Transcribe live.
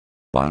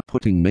By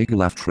putting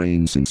maglev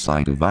trains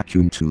inside a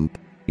vacuum tube,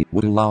 it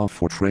would allow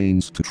for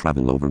trains to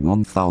travel over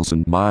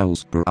 1,000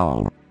 miles per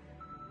hour.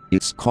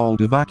 It's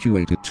called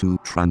evacuated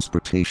tube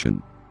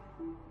transportation.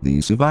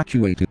 These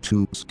evacuated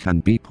tubes can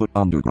be put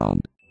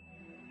underground.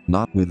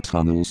 Not with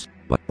tunnels,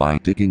 but by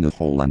digging a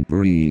hole and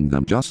burying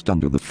them just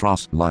under the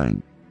frost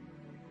line.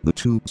 The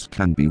tubes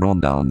can be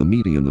run down the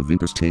median of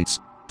interstates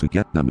to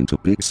get them into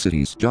big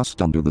cities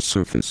just under the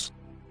surface.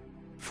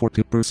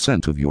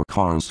 40% of your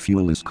car's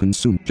fuel is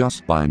consumed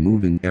just by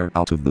moving air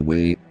out of the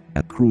way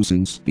at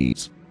cruising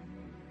speeds.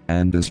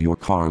 And as your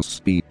car's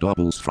speed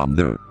doubles from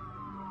there,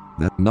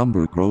 that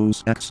number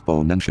grows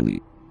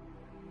exponentially.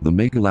 The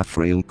maglev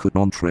rail could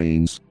run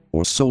trains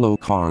or solo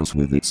cars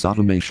with its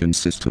automation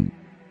system.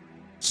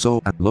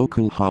 So at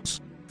local hubs,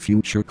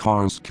 future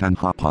cars can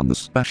hop on the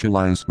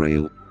specialized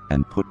rail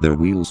and put their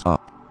wheels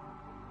up.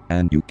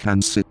 And you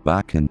can sit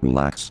back and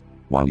relax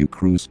while you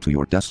cruise to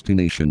your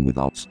destination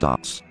without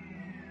stops.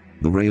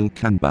 The rail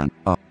can bend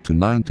up to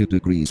 90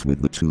 degrees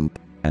with the tube,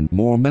 and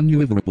more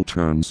maneuverable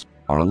turns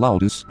are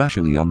allowed,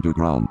 especially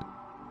underground.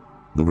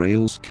 The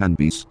rails can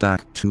be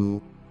stacked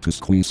too, to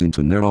squeeze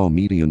into narrow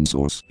medians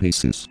or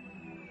spaces.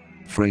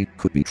 Freight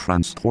could be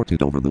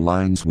transported over the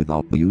lines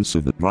without the use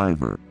of a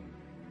driver.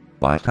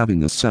 By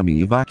having a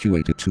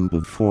semi-evacuated tube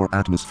of 4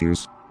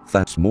 atmospheres,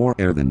 that's more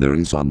air than there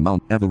is on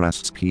Mount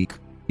Everest's peak,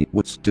 it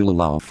would still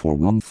allow for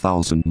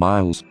 1,000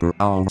 miles per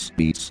hour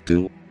speed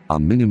still,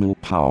 on minimal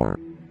power.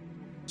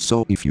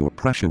 So if your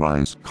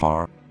pressurized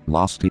car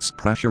lost its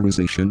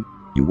pressurization,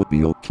 you would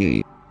be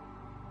okay.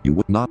 You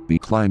would not be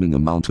climbing a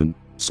mountain,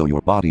 so your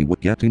body would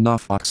get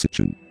enough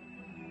oxygen.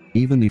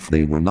 Even if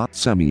they were not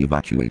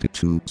semi-evacuated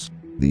tubes,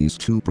 these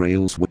tube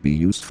rails would be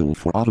useful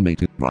for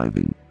automated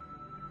driving.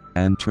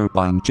 And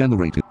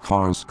turbine-generated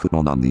cars could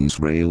run on these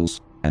rails,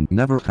 and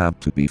never have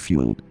to be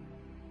fueled.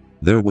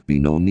 There would be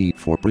no need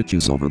for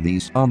bridges over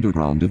these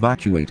underground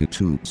evacuated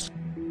tubes.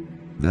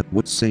 That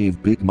would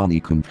save big money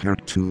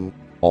compared to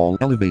all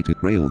elevated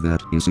rail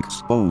that is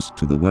exposed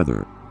to the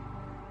weather.